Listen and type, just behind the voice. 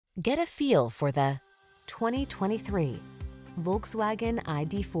Get a feel for the 2023 Volkswagen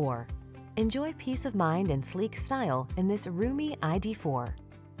ID.4. Enjoy peace of mind and sleek style in this roomy ID.4.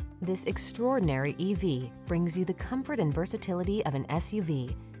 This extraordinary EV brings you the comfort and versatility of an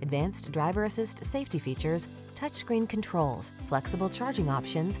SUV, advanced driver assist safety features, touchscreen controls, flexible charging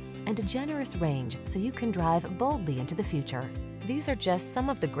options, and a generous range so you can drive boldly into the future. These are just some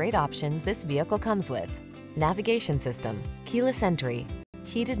of the great options this vehicle comes with: navigation system, keyless entry,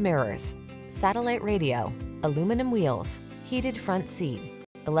 heated mirrors, satellite radio, aluminum wheels, heated front seat,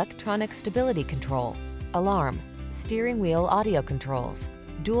 electronic stability control, alarm, steering wheel audio controls,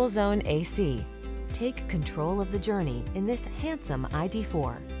 dual zone AC. Take control of the journey in this handsome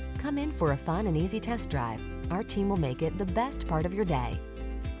ID.4. Come in for a fun and easy test drive. Our team will make it the best part of your day.